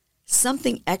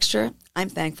something extra I'm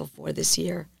thankful for this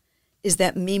year is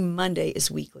that MeMonday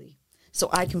is weekly. So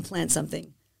I can plan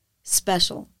something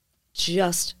special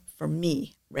just for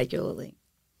me regularly.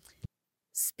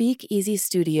 Speak Easy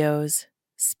Studios.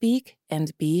 Speak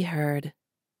and be heard.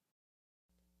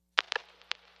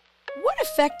 What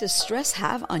effect does stress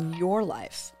have on your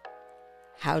life?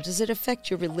 How does it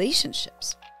affect your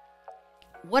relationships?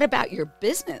 What about your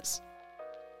business?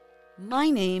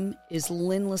 My name is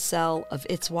Lynn LaSalle of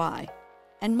It's Why,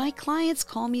 and my clients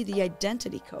call me the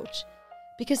identity coach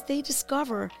because they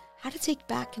discover how to take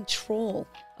back control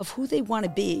of who they want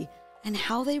to be and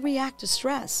how they react to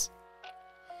stress.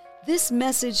 This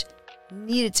message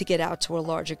needed to get out to a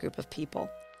larger group of people,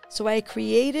 so I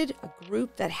created a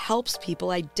group that helps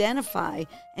people identify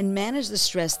and manage the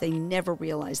stress they never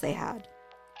realized they had.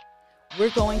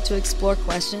 We're going to explore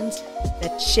questions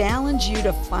that challenge you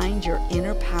to find your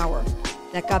inner power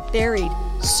that got buried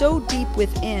so deep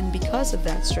within because of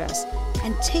that stress,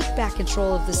 and take back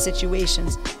control of the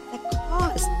situations that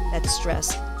caused that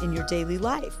stress in your daily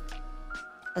life.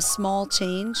 A small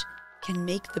change can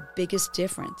make the biggest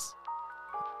difference.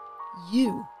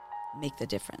 You make the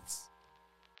difference.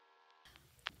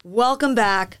 Welcome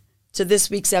back to this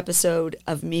week's episode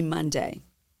of MeMonday.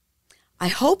 I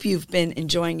hope you've been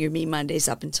enjoying your MeMondays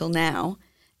up until now,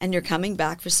 and you're coming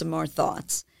back for some more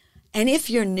thoughts. And if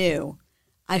you're new,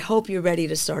 I hope you're ready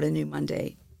to start a new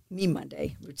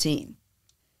MeMonday routine.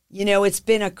 You know, it's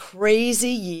been a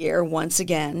crazy year once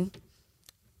again.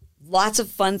 Lots of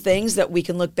fun things that we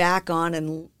can look back on,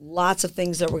 and lots of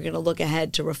things that we're going to look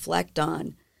ahead to reflect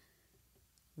on.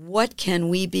 What can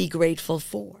we be grateful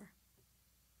for?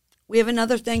 We have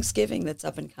another Thanksgiving that's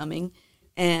up and coming,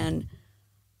 and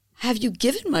have you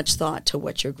given much thought to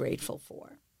what you're grateful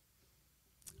for?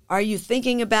 Are you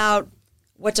thinking about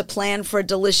what to plan for a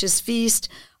delicious feast?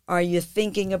 Are you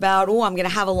thinking about, I'm going to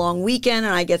have a long weekend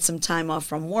and I get some time off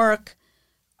from work?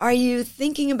 Are you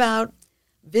thinking about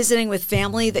visiting with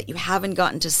family that you haven't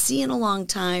gotten to see in a long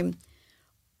time?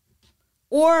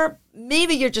 Or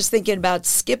maybe you're just thinking about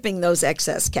skipping those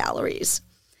excess calories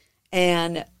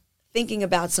and thinking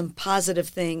about some positive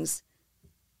things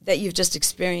that you've just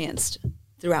experienced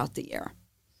throughout the year.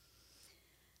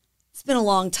 It's been a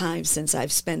long time since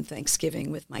I've spent Thanksgiving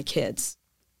with my kids.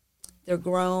 They're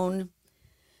grown.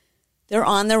 They're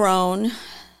on their own.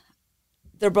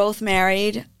 They're both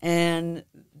married, and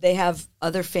they have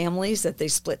other families that they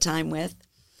split time with.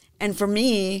 And for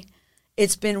me,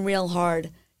 it's been real hard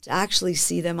to actually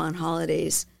see them on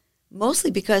holidays,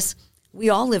 mostly because we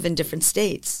all live in different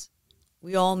states.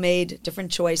 We all made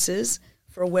different choices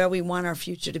for where we want our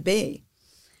future to be.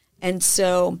 And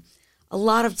so a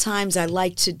lot of times I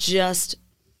like to just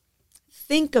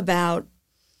think about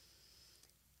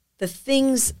the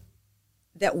things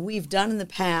that we've done in the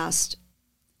past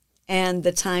and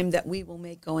the time that we will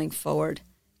make going forward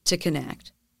to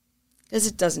connect. Because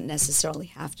it doesn't necessarily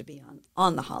have to be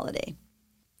on the holiday.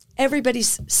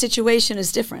 Everybody's situation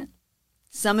is different.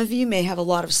 Some of you may have a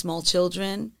lot of small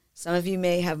children. Some of you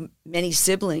may have many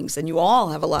siblings, and you all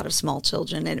have a lot of small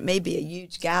children, and it may be a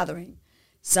huge gathering.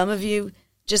 Some of you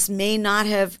just may not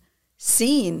have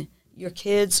seen your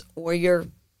kids or your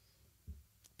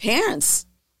parents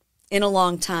in a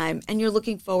long time, and you're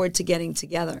looking forward to getting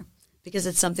together because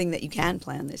it's something that you can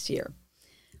plan this year.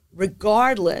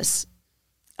 Regardless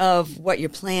of what you're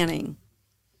planning,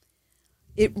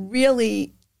 it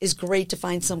really is great to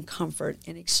find some comfort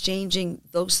in exchanging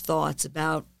those thoughts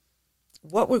about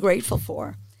what we're grateful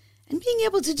for and being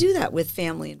able to do that with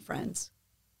family and friends.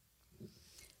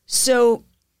 So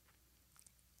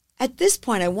at this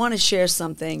point, I want to share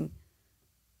something.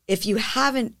 If you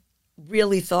haven't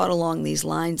really thought along these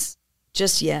lines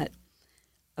just yet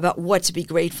about what to be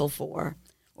grateful for,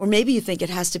 or maybe you think it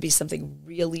has to be something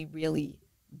really, really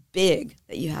big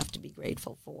that you have to be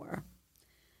grateful for.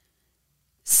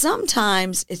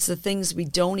 Sometimes it's the things we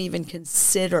don't even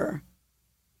consider,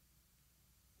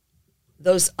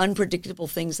 those unpredictable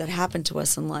things that happen to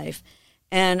us in life.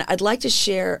 And I'd like to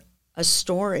share a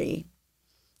story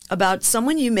about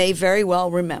someone you may very well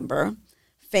remember,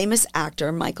 famous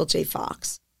actor Michael J.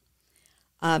 Fox.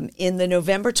 In the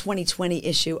November 2020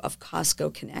 issue of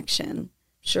Costco Connection, I'm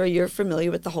sure you're familiar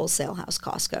with the wholesale house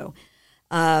Costco,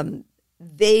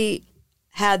 they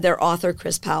had their author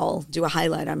Chris Powell do a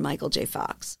highlight on Michael J.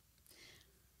 Fox.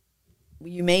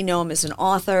 You may know him as an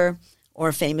author or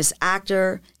a famous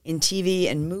actor in TV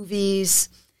and movies.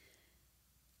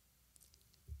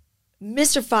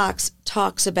 Mr. Fox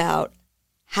talks about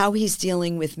how he's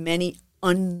dealing with many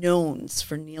unknowns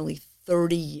for nearly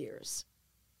 30 years.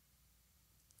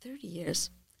 30 years,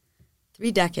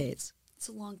 3 decades. It's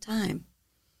a long time.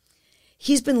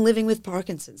 He's been living with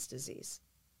Parkinson's disease,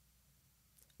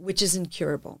 which is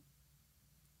incurable.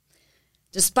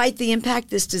 Despite the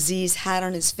impact this disease had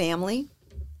on his family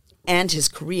and his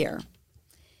career,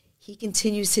 he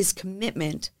continues his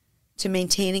commitment to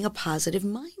maintaining a positive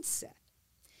mindset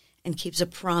and keeps a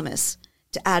promise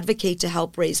to advocate to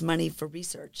help raise money for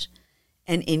research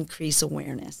and increase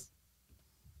awareness.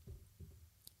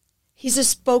 He's a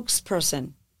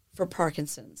spokesperson for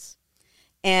Parkinson's,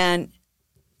 and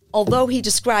although he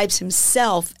describes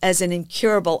himself as an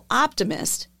incurable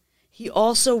optimist, he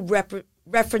also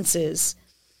references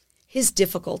his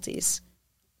difficulties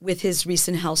with his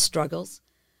recent health struggles,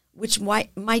 which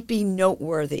might be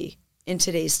noteworthy in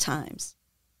today's times.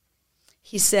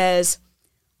 He says,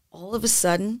 all of a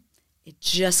sudden, it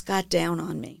just got down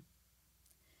on me.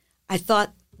 I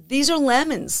thought, these are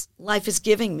lemons life is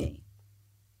giving me,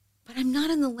 but I'm not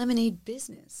in the lemonade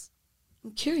business.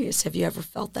 I'm curious, have you ever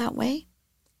felt that way?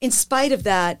 In spite of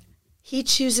that, he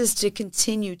chooses to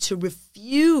continue to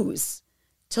refuse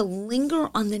to linger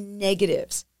on the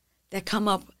negatives that come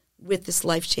up with this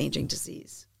life-changing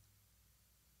disease.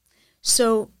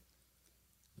 So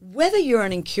whether you're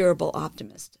an incurable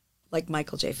optimist like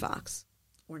Michael J. Fox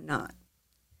or not,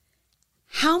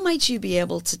 how might you be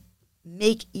able to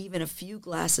make even a few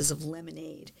glasses of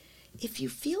lemonade if you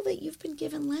feel that you've been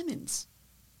given lemons?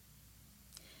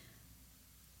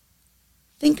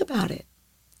 Think about it.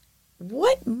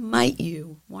 What might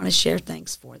you want to share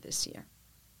thanks for this year?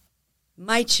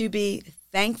 Might you be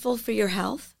thankful for your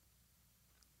health?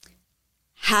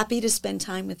 Happy to spend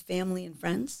time with family and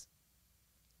friends?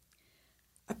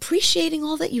 Appreciating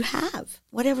all that you have,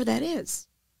 whatever that is.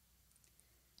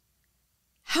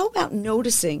 How about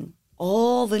noticing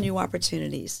all the new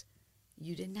opportunities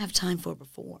you didn't have time for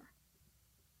before?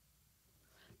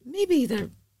 Maybe they're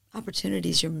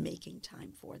opportunities you're making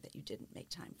time for that you didn't make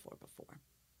time for before.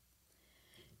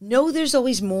 Know there's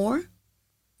always more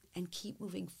and keep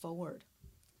moving forward.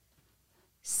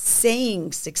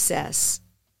 Saying success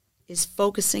is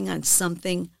focusing on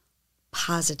something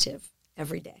positive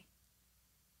every day.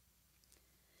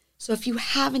 So if you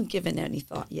haven't given any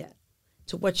thought yet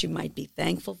to what you might be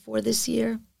thankful for this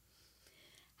year,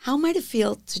 how might it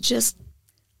feel to just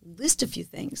list a few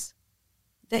things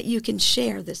that you can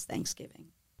share this Thanksgiving?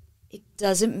 It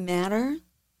doesn't matter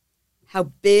how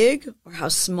big or how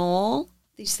small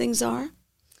these things are.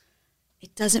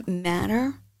 It doesn't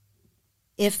matter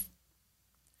if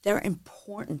they're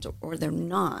important or they're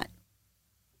not.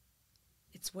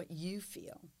 It's what you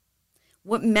feel.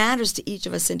 What matters to each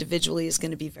of us individually is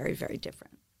going to be very, very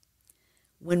different.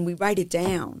 When we write it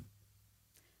down,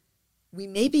 we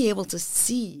may be able to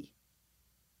see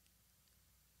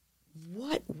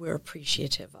what we're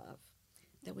appreciative of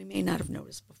that we may not have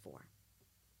noticed before.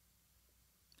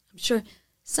 I'm sure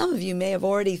some of you may have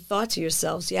already thought to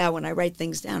yourselves, yeah, when I write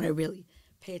things down, I really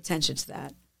pay attention to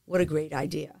that. What a great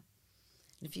idea.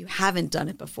 And if you haven't done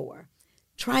it before,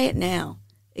 try it now.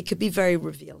 It could be very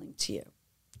revealing to you.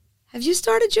 Have you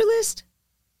started your list?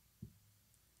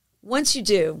 Once you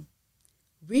do,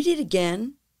 read it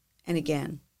again and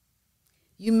again.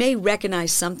 You may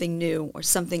recognize something new or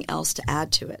something else to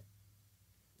add to it.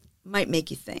 It might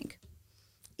make you think.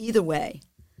 Either way,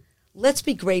 let's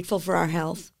be grateful for our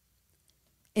health.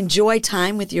 Enjoy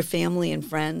time with your family and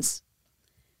friends.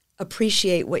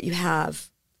 Appreciate what you have.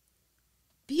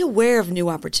 Be aware of new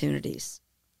opportunities.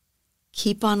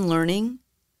 Keep on learning.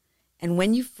 And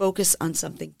when you focus on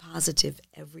something positive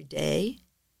every day,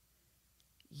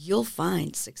 you'll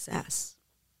find success.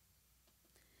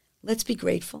 Let's be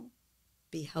grateful,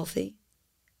 be healthy,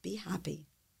 be happy,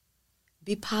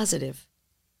 be positive,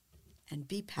 and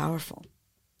be powerful.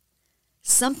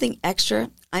 Something extra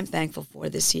I'm thankful for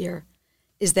this year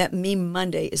is that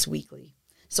MeMonday is weekly,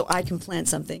 so I can plan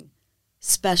something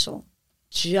special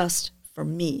just for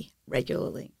me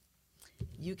regularly.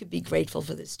 You could be grateful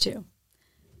for this too.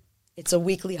 It's a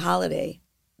weekly holiday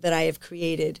that I have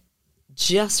created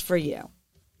just for you.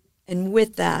 And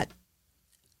with that,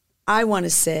 I want to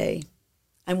say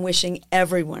I'm wishing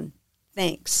everyone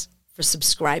thanks for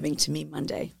subscribing to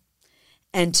MeMonday.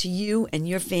 And to you and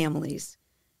your families,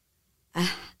 a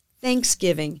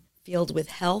Thanksgiving filled with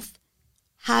health,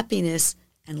 happiness,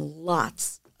 and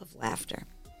lots of laughter.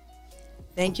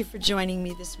 Thank you for joining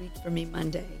me this week for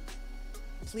MeMonday.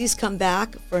 Please come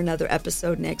back for another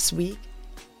episode next week.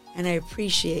 And I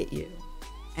appreciate you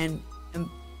and am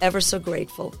ever so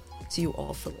grateful to you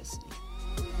all for listening.